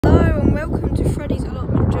welcome to Freddie's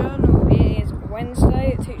allotment journal. It is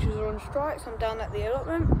Wednesday, teachers are on strike, so I'm down at the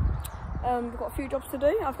allotment. We've got a few jobs to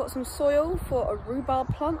do. I've got some soil for a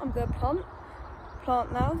rhubarb plant. I'm going to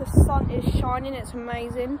plant now. The sun is shining, it's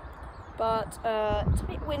amazing, but it's a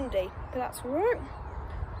bit windy, but that's alright.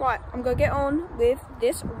 Right, I'm going to get on with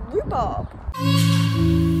this rhubarb.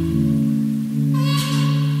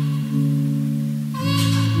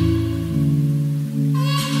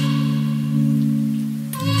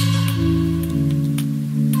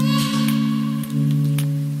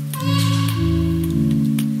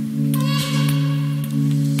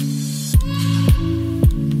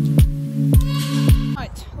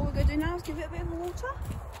 Give it a bit of water.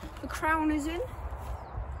 The crown is in.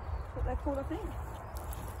 That's what they're called, I think.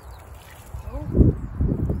 Oh.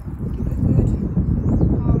 Give it a good water.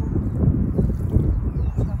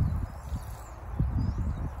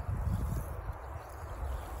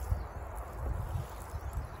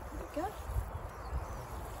 There we go.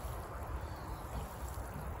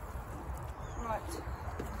 Right.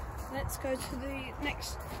 Let's go to the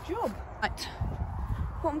next job. Right.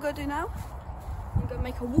 What I'm going to do now, I'm going to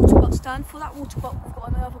make a water butt stand. For that water butt, we've got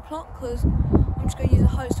another plot because I'm just going to use a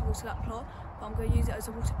hose to water that plot, but I'm going to use it as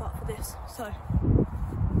a water butt for this. So I'm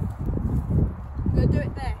going to do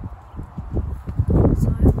it there. So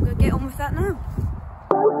I'm going to get on with that now.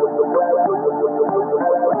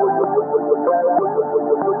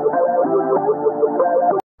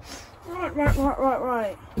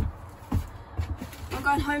 Right. I'm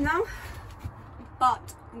going home now,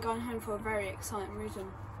 but I'm going home for a very exciting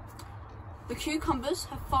reason. The cucumbers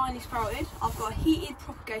have finally sprouted. I've got a heated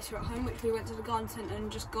propagator at home, which we went to the garden centre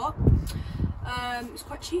and just got. It's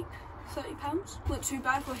quite cheap, £30. Not too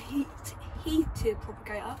bad for a heated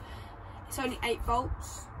propagator. It's only 8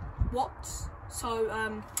 watts, so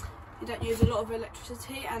you don't use a lot of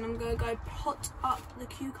electricity. And I'm going to go pot up the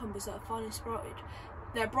cucumbers that have finally sprouted.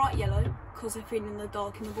 They're bright yellow because they've been in the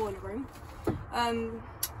dark in the boiler room.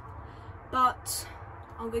 But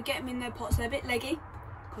I'm going to get them in their pots. They're a bit leggy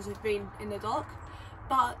because they've been in the dark,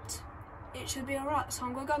 but it should be alright. So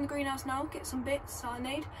I'm going to go in the greenhouse now, get some bits that I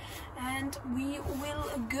need, and we will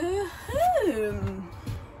go home.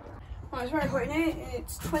 Right, it's very hot in here.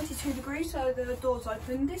 It's 22 degrees, so the door's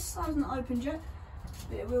open. This hasn't opened yet,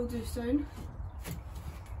 but it will do soon.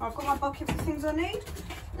 I've got my bucket for things I need.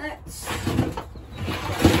 Let's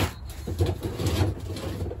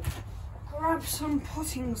grab some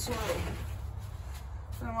potting soil.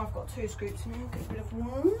 I've got 2 scoops in here, get rid of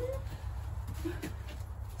one.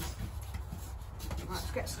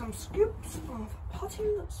 Let's get some scoops of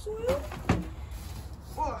potting soil.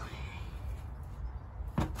 Oh.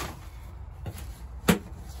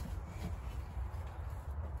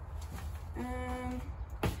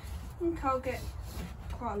 I think I'll get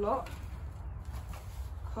quite a lot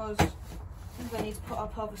because I'm going to need to put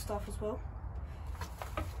up other stuff as well.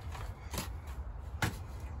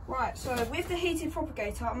 Right, so with the heated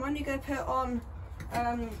propagator, I'm only going to put it on,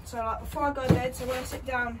 so like before I go to bed, so when I sit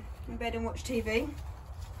down in bed and watch TV,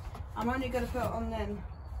 I'm only going to put it on then.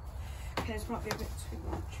 Okay, this might be a bit too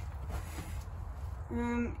much.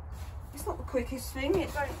 It's not the quickest thing,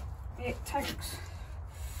 it takes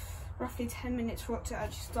roughly 10 minutes for it to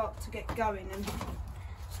actually start to get going and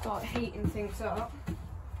start heating things up.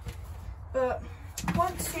 But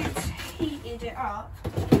once it's heated it up,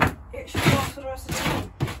 it should last for the rest of the day.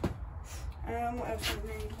 What else do we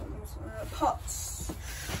need? Pots.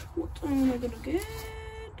 What am I gonna get?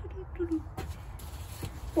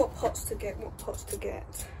 What pots to get?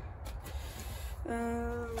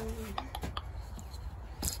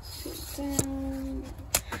 Sit down,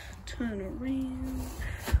 turn around.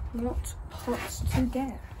 What pots to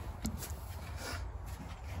get?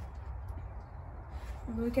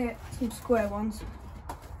 I'm gonna get some square ones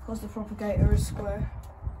because the propagator is square.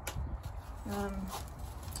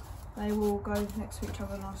 They will go next to each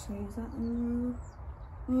other nicely. Is that? Oh,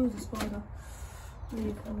 there's a spider.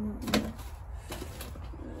 Leave that there.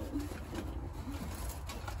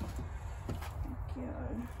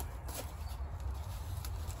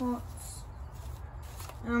 Pots.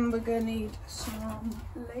 And we're going to need some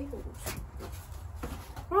labels.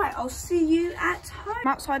 Right, I'll see you at home. I'm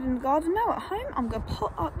outside in the garden now. At home, I'm going to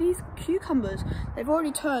pot up these cucumbers. They've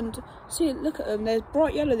already turned, see, look at them. They're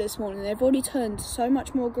bright yellow this morning. They've already turned so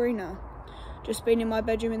much more greener. Just been in my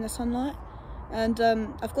bedroom in the sunlight. And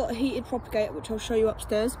I've got a heated propagator, which I'll show you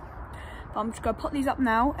upstairs. But I'm just going to pot these up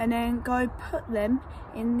now and then go put them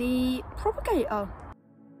in the propagator.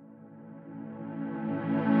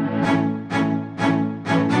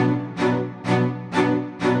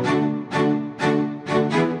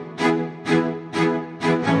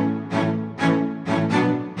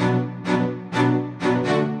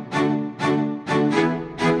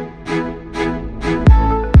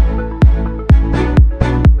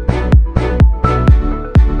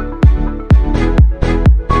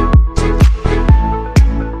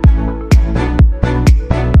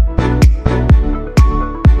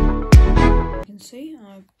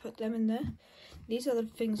 them in there. These are the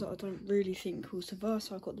things that I don't really think will survive.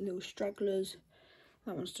 So I've got the little stragglers.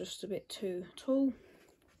 That one's just a bit too tall.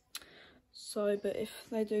 So, but if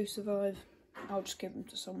they do survive, I'll just give them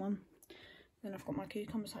to someone. Then I've got my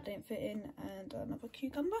cucumbers that didn't fit in, and another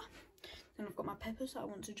cucumber. Then I've got my peppers that I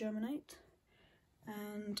want to germinate,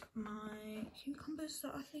 and my cucumbers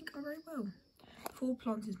that I think are very well. 4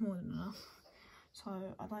 plants is more than enough, so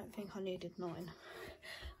I don't think I needed 9.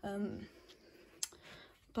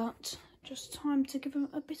 But just time to give them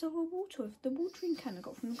a bit of a water with the watering can I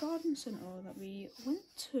got from the garden centre that we went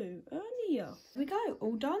to earlier. There we go,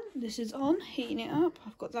 all done. This is on, heating it up.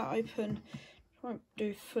 I've got that open. Won't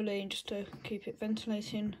do fully just to keep it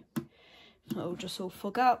ventilating. It'll just all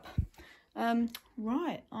fog up.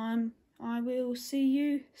 Right, I will see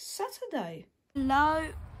you Saturday. Hello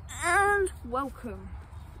and welcome.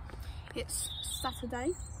 It's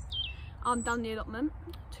Saturday. I'm done the allotment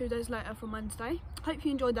 2 days later from Wednesday. Hope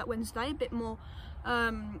you enjoyed that Wednesday, a bit more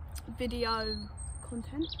video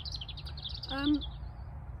content. I'm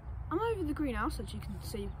over the greenhouse, as you can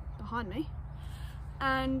see behind me,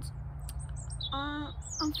 and I'm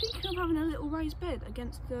thinking of having a little raised bed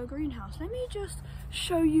against the greenhouse. Let me just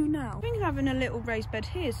show you now. I'm thinking of having a little raised bed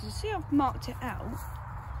here, so see I've marked it out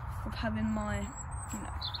of having my, you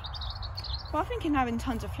know, but I'm thinking of having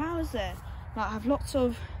tons of flowers there. Like I have lots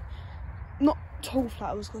of, not tall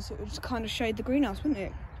flowers because it would just kind of shade the greenhouse, wouldn't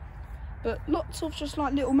it? But lots of just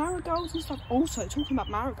like little marigolds and stuff. Also, talking about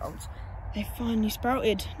marigolds, they finally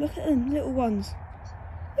sprouted. Look at them, little ones.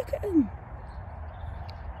 Look at them.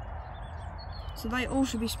 So they all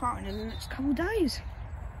should be sprouting in the next couple of days.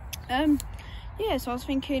 Yeah, so I was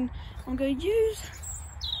thinking I'm going to use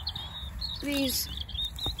these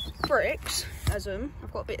bricks as them.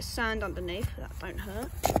 I've got a bit of sand underneath, that don't hurt.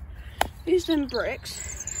 Use them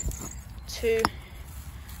bricks to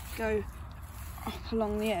go up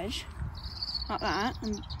along the edge like that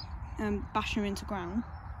and bash them into ground.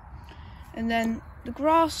 And then the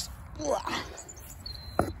grass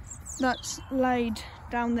that's laid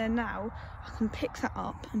down there now, I can pick that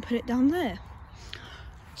up and put it down there.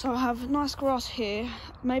 So I have nice grass here,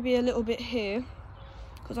 maybe a little bit here,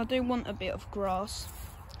 because I do want a bit of grass,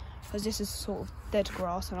 because this is sort of dead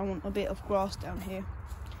grass and I want a bit of grass down here.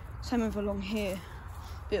 Same with along here.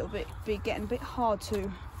 It'll be getting a bit hard to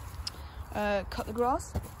cut the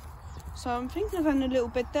grass. So I'm thinking of having a little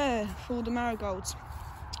bed there for all the marigolds,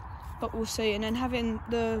 but we'll see. And then having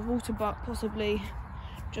the water butt possibly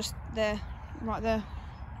just there, right there.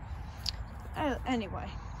 Anyway,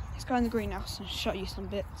 let's go in the greenhouse and show you some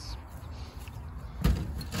bits.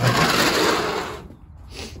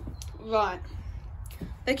 Right,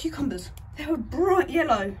 they're cucumbers. They were bright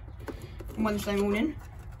yellow on Wednesday morning.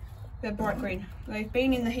 They're bright green. They've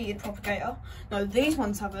been in the heated propagator. No, these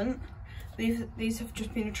ones haven't. These have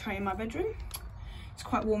just been a tray in my bedroom. It's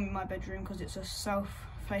quite warm in my bedroom because it's a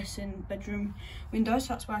south-facing bedroom window, so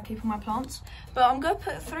that's where I keep all my plants. But I'm going to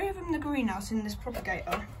put 3 of them in the greenhouse in this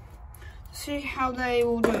propagator to see how they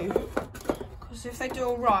will do. Because if they do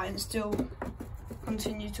all right and still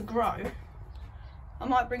continue to grow, I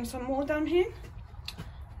might bring some more down here.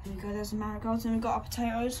 There we go, there's the marigolds, and we've got our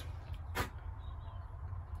potatoes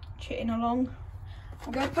chitting along.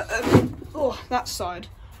 I'm going to put them that side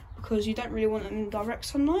because you don't really want them in direct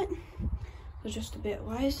sunlight. They're just a bit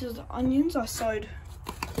away. This is the onions I sowed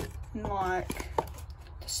in like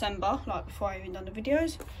December, like before I even done the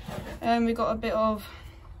videos. And we got a bit of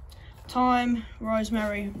thyme,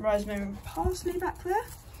 rosemary and parsley back there.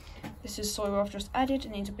 This is soil I've just added.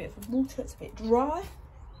 It needs a bit of water, it's a bit dry.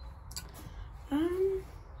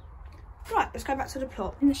 Right, let's go back to the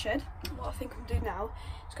plot. In the shed, what I think I'm doing now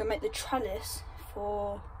is going to make the trellis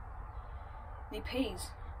for the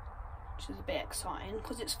peas, which is a bit exciting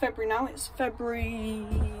because it's February now. It's February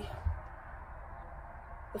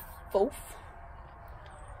the 4th.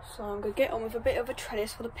 So I'm going to get on with a bit of a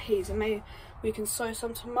trellis for the peas, and maybe we can sow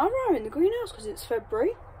some tomorrow in the greenhouse because it's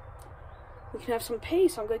February. We can have some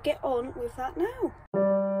peas, so I'm going to get on with that now.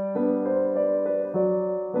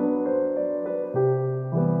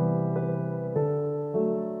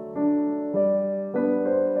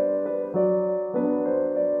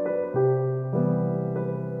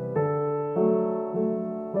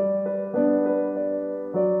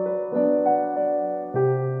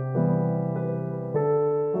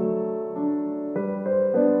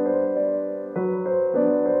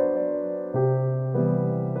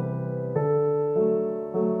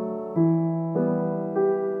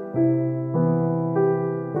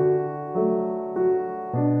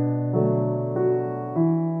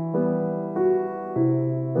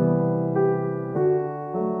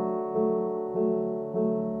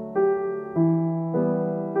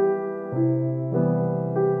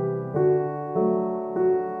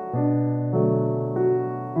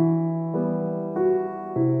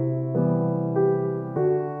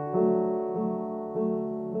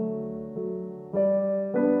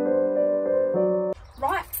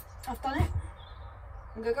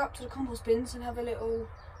 I'm going to go up to the compost bins and have a little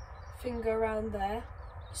finger around there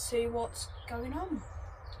to see what's going on.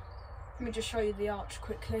 Let me just show you the arch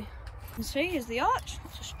quickly. You can see, here's the arch.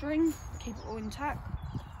 It's a string, keep it all intact.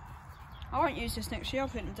 I won't use this next year, I'll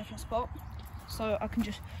put it in a different spot. So I can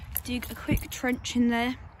just dig a quick trench in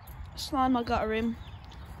there, slide my gutter in,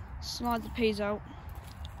 slide the peas out,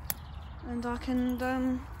 and I can,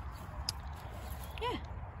 yeah.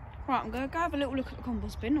 Right, I'm going to go have a little look at the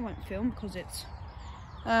compost bin. I won't film because it's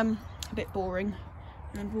a bit boring,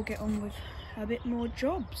 and we'll get on with a bit more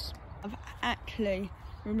jobs. I've actually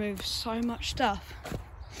removed so much stuff,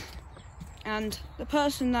 and the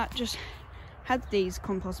person that just had these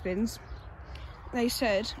compost bins, they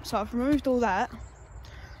said, so I've removed all that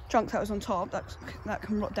junk that was on top that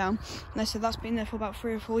can rot down, and they said that's been there for about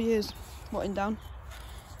 3 or 4 years rotting down,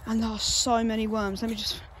 and there are so many worms. Let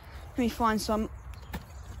me find some.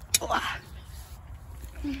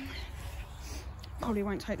 Probably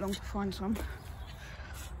won't take long to find some.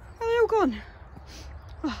 Are they all gone?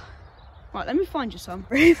 Oh. Right, let me find you some.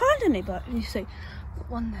 Really find any, but you see,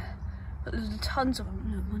 got one there, but there's tons of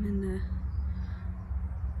them. Look, one in there.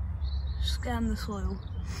 Scan the soil.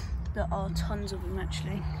 There are tons of them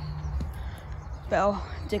actually. But I'll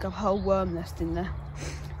dig up a whole worm nest in there.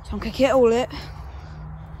 So I'm gonna get all it.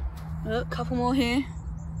 Look, couple more here.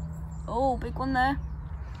 Oh, big one there.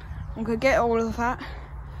 I'm gonna get all of that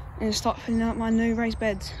and start filling out my new raised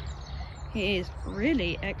beds. It is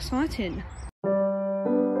really exciting.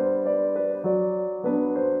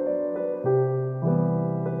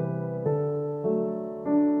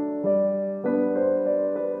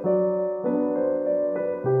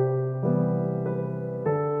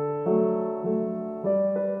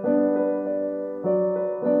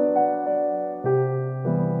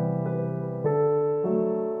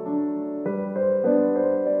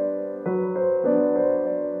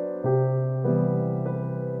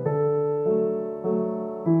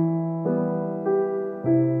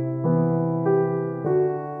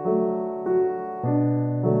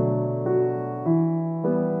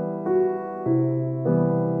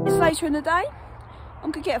 Later in the day,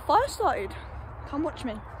 I'm gonna get a fire started. Come watch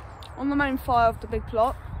me. On the main fire of the big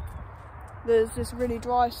plot, there's this really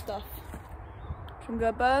dry stuff which I'm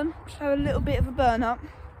gonna burn. Just have a little bit of a burn up.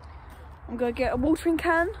 I'm gonna get a watering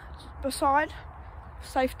can beside for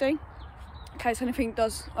safety in case anything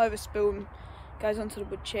does overspill and goes onto the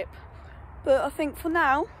wood chip. But I think for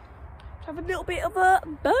now, have a little bit of a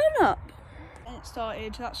burn up. And it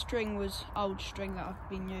started. That string was old string that I've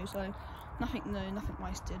been using, so nothing new, nothing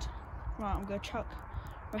wasted. Right, I'm going to chuck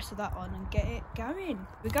the rest of that on and get it going.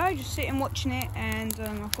 We go, just sitting watching it, and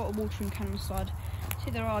I've got a watering can on the side.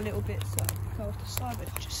 See, there are little bits that go off the side,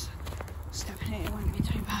 but just stepping it won't be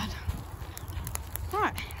too bad.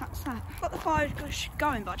 Right, that's that. I've got the fire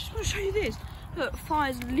going, but I just want to show you this. Look,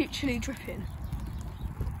 fire's literally dripping.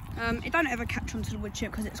 It don't ever catch onto the wood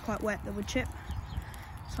chip because it's quite wet, the wood chip.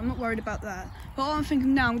 So I'm not worried about that. But what I'm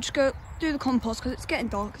thinking now, I'm just going to do the compost because it's getting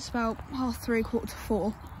dark. It's about 3:30,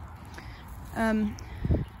 4:15.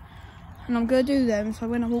 And I'm going to do them so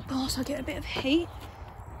when I walk past I get a bit of heat.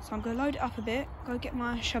 So I'm going to load it up a bit, go get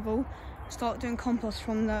my shovel, start doing compost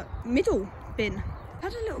from the middle bin. I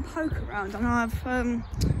had a little poke around and I've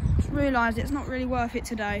just realised it's not really worth it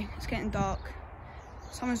today. It's getting dark.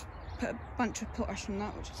 Someone's put a bunch of potash in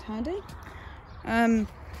that, which is handy. I'm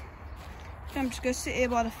just going to sit here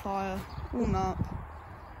by the fire, warm up,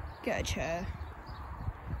 get a chair,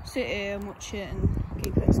 sit here and watch it and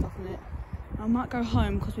keep putting stuff in it. I might go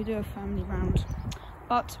home because we do a family round,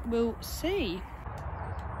 but we'll see.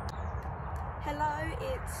 Hello,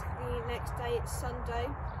 it's the next day, it's Sunday,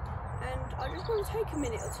 and I just want to take a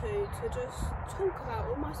minute or two to just talk about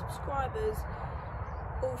all my subscribers.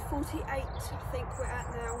 All 48 I think we're at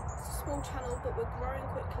now. It's a small channel but we're growing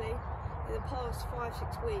quickly in the past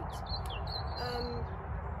 5-6 weeks.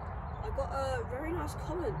 I got a very nice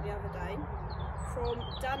comment the other day from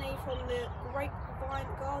Danny from the Grapevine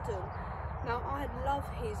Garden. Now I love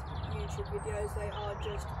his YouTube videos, they are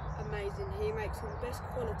just amazing. He makes them the best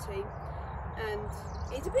quality and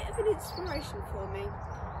he's a bit of an inspiration for me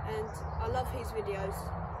and I love his videos.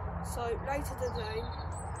 So later today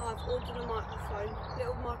I've ordered a microphone,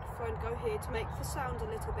 little microphone go here to make the sound a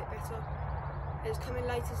little bit better. It's coming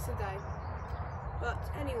later today. But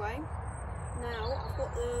anyway, now I've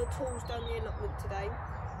got the tools down the allotment today,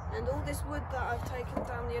 and all this wood that I've taken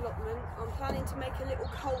down the allotment, I'm planning to make a little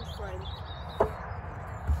cold frame.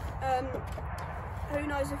 Who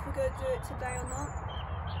knows if we're going to do it today or not,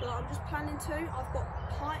 but I'm just planning to. I've got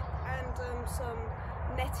pipe and some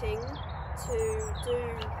netting to do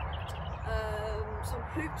some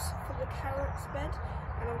hoops for the carrots bed,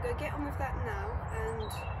 and I'm going to get on with that now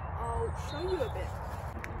and I'll show you a bit.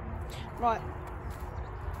 Right,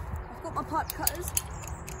 I've got my pipe cutters,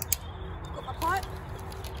 I've got my pipe,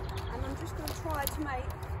 and I'm just going to try to make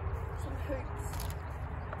some hoops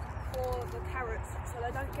for the carrots so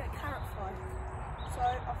they don't get carrot fly. So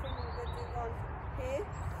I think I'm going to do one here.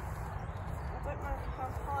 I don't know how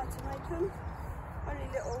high to make them, only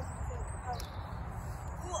little, I think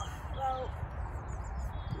about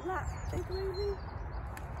that big maybe.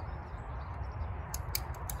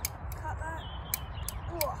 Cut that.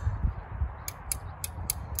 Oh,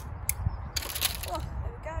 there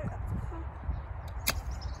we go, that's the front.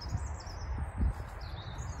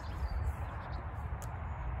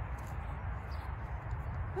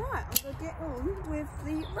 Right, I'm going to get on with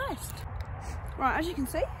the rest. Right, as you can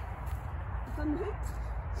see, I've done the hoops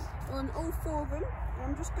on all 4 of them, and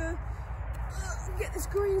I'm just going to get this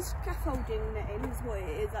green scaffolding netting, is what it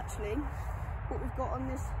is actually, what we've got on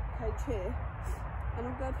this cage here, and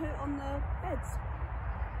I'm going to put it on the beds.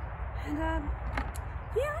 And yeah,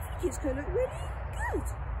 I think it's going to look really good.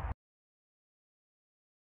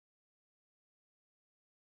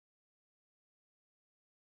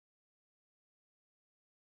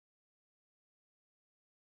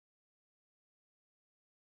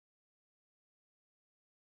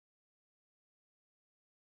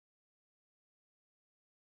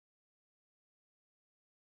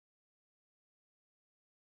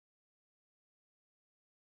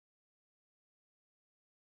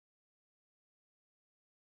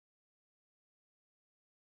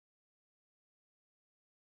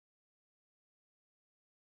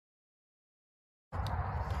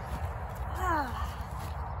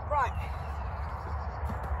 Right,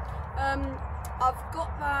 I've got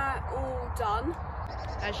that all done,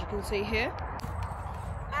 as you can see here,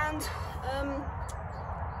 and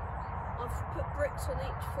I've put bricks on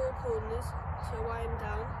each 4 corners to weigh them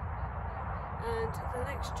down, and the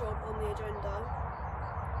next job on the agenda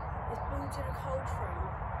is building a cold frame.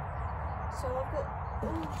 So I've got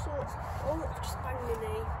all sorts, just bang me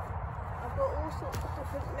knee, I've got all sorts of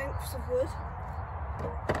different lengths of wood.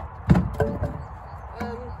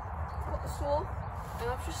 Got the saw, and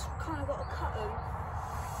I've just kind of got to cut them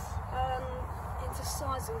into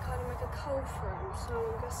size and kind of make a cold frame, so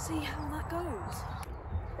I'm going to see how that goes.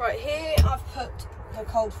 Right, here I've put the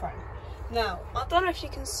cold frame. Now, I don't know if you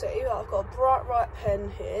can see, but I've got a bright white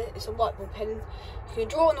pen here. It's a whiteboard pen. You can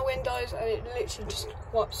draw on the windows and it literally just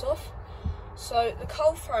wipes off. So the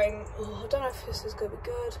cold frame, I don't know if this is going to be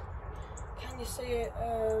good. Can you see it?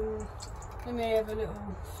 Let me have a little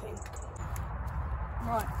think.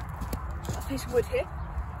 Right, a piece of wood here.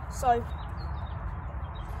 So, I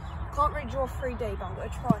can't really draw 3D, but I'm going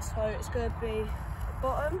to try. So it's going to be the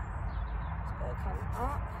bottom, it's going to come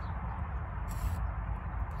up,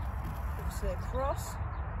 obviously across.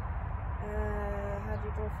 How do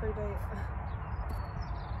you draw 3D?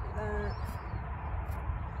 Like that.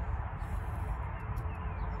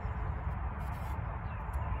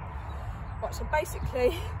 Right, so basically,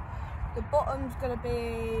 the bottom's going to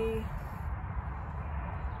be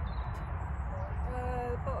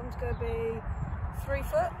 3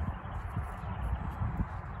 foot.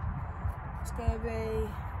 It's going to be 1.5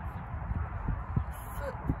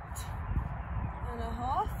 foot.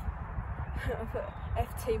 I put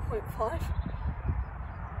FT.5,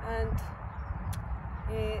 and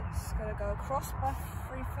it's going to go across by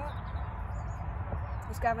 3 foot.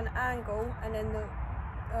 It's going to have an angle, and then the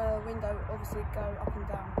window obviously go up and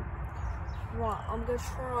down. Right, I'm going to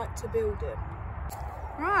try to build it.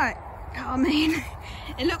 Right, I mean,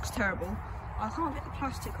 it looks terrible. I can't get the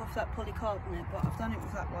plastic off that polycarbonate, but I've done it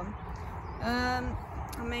with that one. I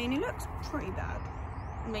mean, it looks pretty bad.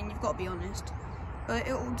 I mean, you've got to be honest. But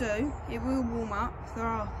it will do. It will warm up. There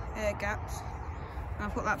are air gaps. And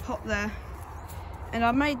I've got that pot there. And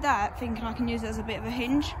I made that thinking I can use it as a bit of a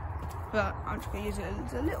hinge. But I'm just going to use it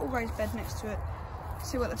as a little raised bed next to it.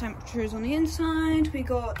 See what the temperature is on the inside. We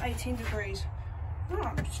got 18 degrees. Oh,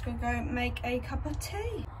 I'm just going to go make a cup of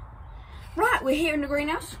tea. Right, we're here in the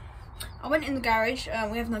greenhouse. I went in the garage.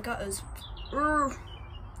 We have no gutters.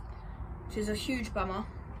 Which is a huge bummer.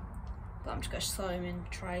 But I'm just going to sew them in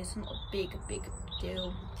trays. Not a big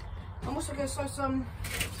deal. I'm also going to sew some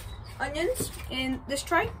onions in this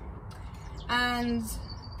tray. And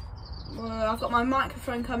I've got my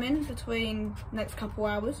microphone coming between the next couple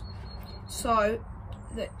hours. So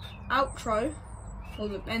the outro, or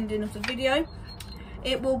the ending of the video,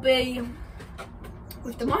 it will be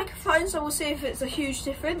with the microphone, so we'll see if it's a huge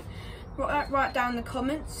difference. Write down in the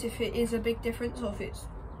comments if it is a big difference, or if it's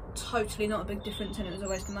totally not a big difference and it was a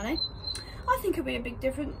waste of money. I think it'll be a big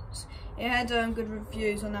difference. It had good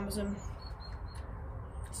reviews on Amazon.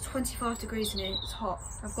 It's 25 degrees in here, it's hot.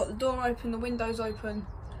 I've got the door open, the windows open.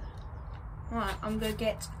 Right, I'm gonna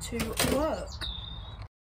get to work.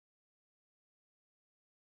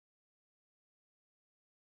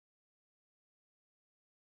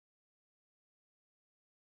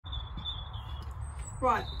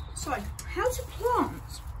 Right, so how to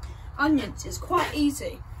plant onions is quite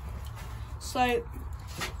easy. So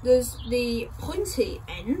there's the pointy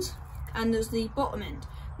end and there's the bottom end.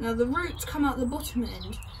 Now the roots come out the bottom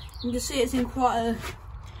end. You can see it's in quite a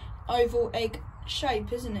oval egg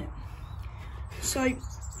shape, isn't it? So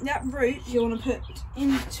that root you want to put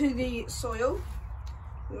into the soil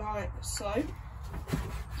like so.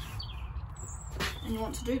 And you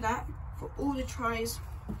want to do that for all the trays.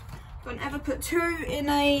 Don't ever put two in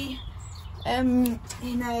a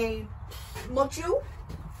module,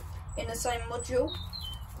 in the same module,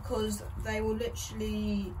 because they will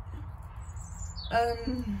literally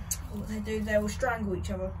what they do, they will strangle each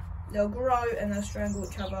other. They'll grow and they'll strangle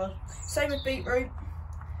each other. Same with beetroot,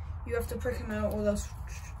 you have to prick them out or they'll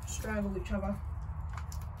strangle each other.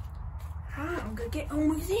 I'm gonna get on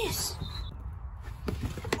with this.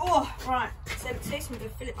 Oh, right, it's empty, so I'm gonna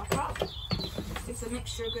fill it back up. Give the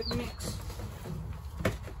mixture a good mix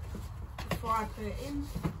before I put it in.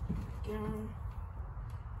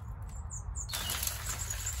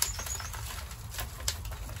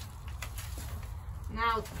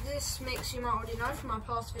 Now, this mix you might already know from my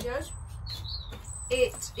past videos.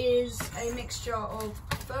 It is a mixture of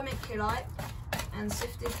vermiculite and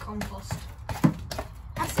sifted compost.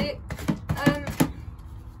 That's it.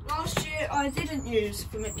 Last year I didn't use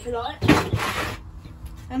vermiculite,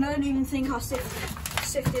 and I don't even think I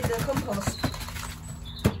sifted the compost.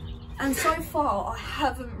 And so far I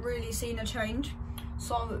haven't really seen a change.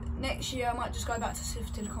 So next year I might just go back to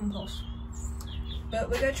sifted compost. But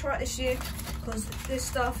we're going to try it this year because this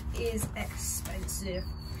stuff is expensive.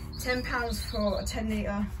 £10 for a 10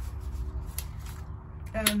 litre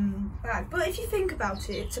bag. But if you think about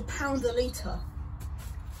it, it's £1 a litre.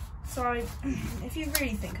 So if you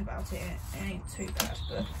really think about it, it ain't too bad.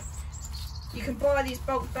 But you can buy these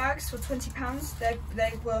bulk bags for £20.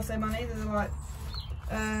 They're worth their money. They're like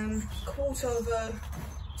quarter of a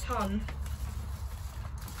tonne.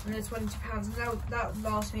 And they're £20, and that would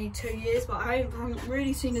last me 2 years, but I haven't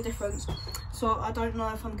really seen a difference, so I don't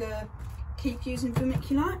know if I'm gonna keep using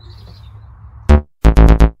vermiculite.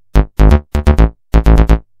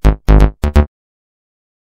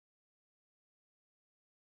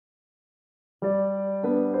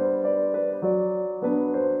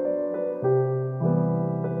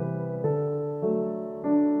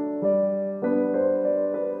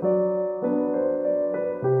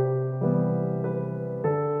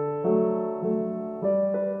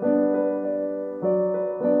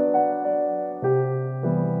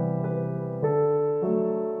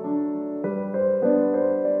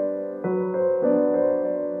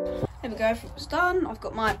 It's done. I've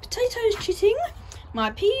got my potatoes chitting,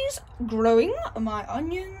 my peas growing, my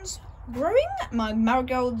onions growing, my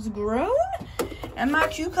marigolds grown, and my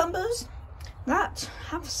cucumbers that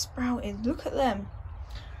have sprouted. Look at them.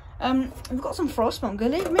 We've got some frost, but I'm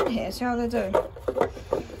going to leave them in here, see how they do.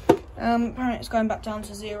 Apparently it's going back down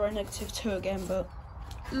to 0, -2 again, but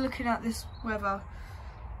looking at this weather,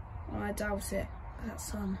 I doubt it. That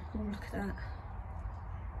sun, oh, look at that.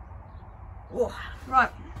 Oh,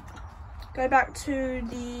 right. Go back to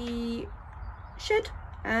the shed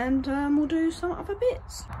and we'll do some other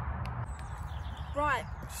bits. Right,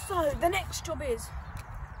 so the next job is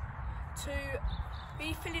to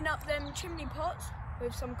be filling up them chimney pots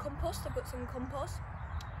with some compost. I've got some compost.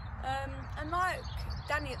 And like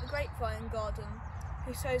Danny at the Grapevine Garden,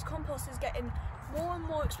 who says compost is getting more and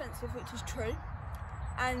more expensive, which is true.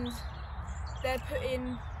 And they're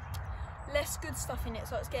putting less good stuff in it,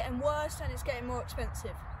 so it's getting worse and it's getting more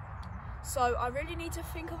expensive. So I really need to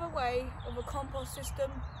think of a way of a compost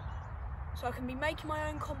system so I can be making my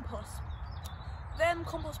own compost. Them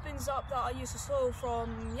compost bins up that I used the soil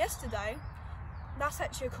from yesterday, that's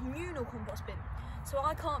actually a communal compost bin. So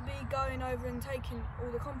I can't be going over and taking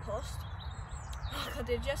all the compost like I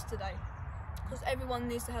did yesterday, because everyone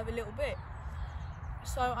needs to have a little bit.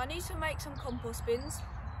 So I need to make some compost bins.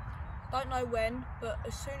 Don't know when, but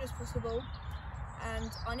as soon as possible.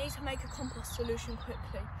 And I need to make a compost solution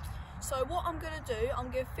quickly. So what I'm going to do, I'm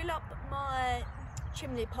going to fill up my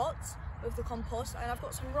chimney pots with the compost, and I've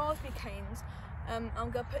got some raspberry canes I'm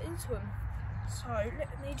going to put into them. So let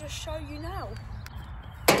me just show you now.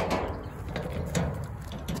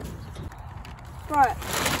 Right,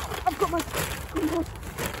 I've got my compost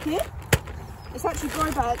here. It's actually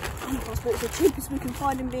grow bag compost, but it's the cheapest we can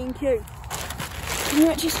find in B&Q. Can you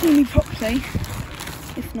actually see me properly?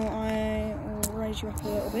 If not, I will raise you up a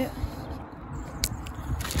little bit.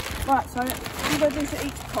 Right, so I'm going to do to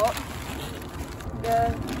each pot.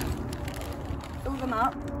 Fill them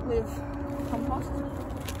up with compost.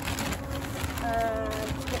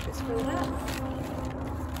 Get this filled out.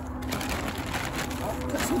 I'll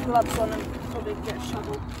put some gloves on and probably get a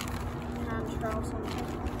shovel, hand trowel or something.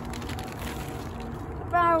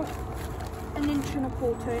 About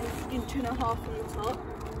 1.25 inches, 1.5 inches on the top.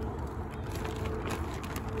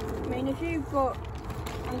 I mean, if you've got,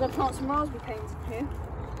 I'm going to plant some raspberry canes in here,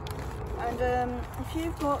 and if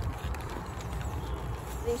you've got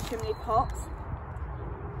these chimney pots,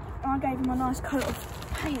 I gave them a nice coat of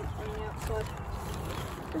paint on the outside.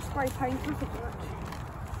 Just spray paint, nothing much.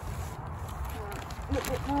 A little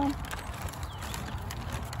bit more.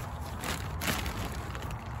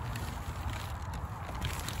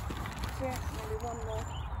 Yeah, maybe one more.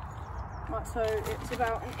 Right, so it's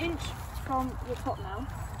about 1 inch from the top now,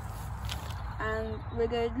 and we're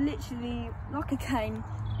going to literally, like a cane,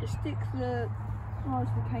 just stick the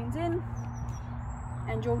raspberry canes in,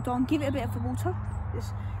 and you're done. Give it a bit of the water.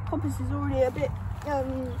 This compost is already a bit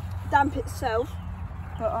damp itself,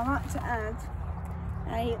 but I like to add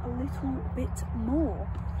a little bit more.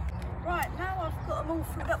 Right, now I've got them all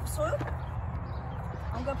filled up with soil,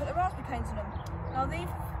 I'm going to put the raspberry canes in them. Now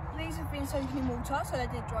these have been soaking in water, so they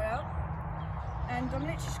did dry out. And I'm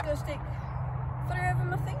literally just going to stick 3 of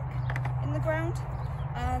them, I think, in the ground.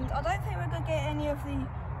 And I don't think we're going to get any of the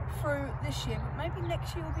fruit this year, but maybe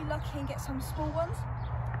next year we'll be lucky and get some small ones.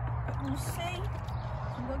 But we'll see.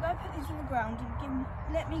 I'm going to go put these in the ground and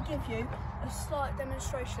let me give you a slight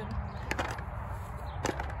demonstration.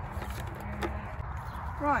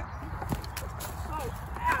 Right. So,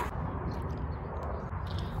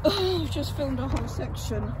 oh, I've just filmed a whole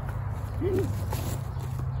section.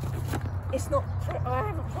 It's not, I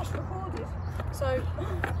haven't press recorded. So,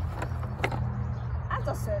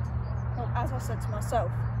 as I said to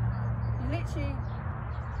myself, you literally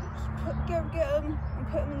get them and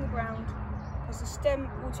put them in the ground, because the stem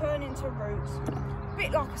will turn into roots, a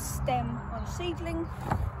bit like a stem on a seedling.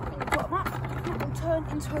 When you put them up, it will turn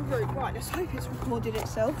into a root. Right, let's hope it's recorded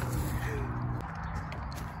itself.